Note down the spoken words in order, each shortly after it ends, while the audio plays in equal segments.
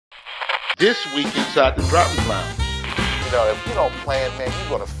This week inside the Driver's Lounge. You know, if you don't plan, man, you're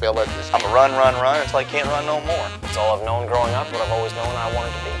gonna fail at this. I'm a run until I can't run no more. It's all I've known growing up, what I've always known I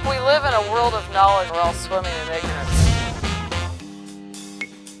wanted to be. We live in a world of knowledge. We're all swimming in ignorance.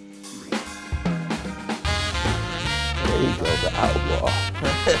 There you go, the outlaw.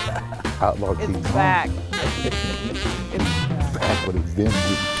 Outlaw King It's Kong. back. Back with a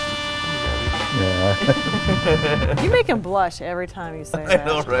vengeance. Yeah. You make him blush every time you say that. I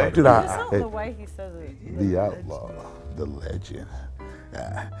know, right? Dude, It's not the way he says it. the outlaw, the legend.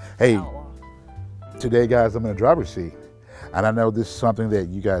 Hey, Outlaw. today, guys, I'm in a driver's seat. And I know this is something that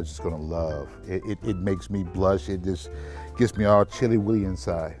you guys are just gonna love. It makes me blush. It just gets me all chilly-willy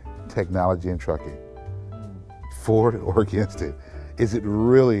inside. Technology and trucking. For it or against it? Is it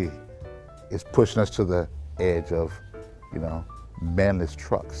really is pushing us to the edge of, you know, manless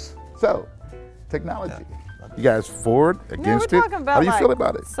trucks? So, technology. You guys for it, against we're it? talking about How do you like feel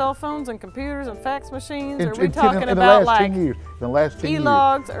about it? cell phones and computers and fax machines? In Are we the talking last about 10 like years, in the last 10 years,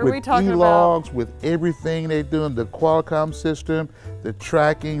 e-logs? Are with we talking e-logs, about with everything they're doing, the Qualcomm system, the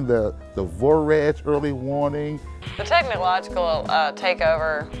tracking, the VORAD's early warning. the technological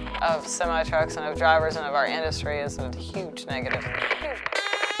takeover of semi-trucks and of drivers and of our industry is a huge negative. Huge.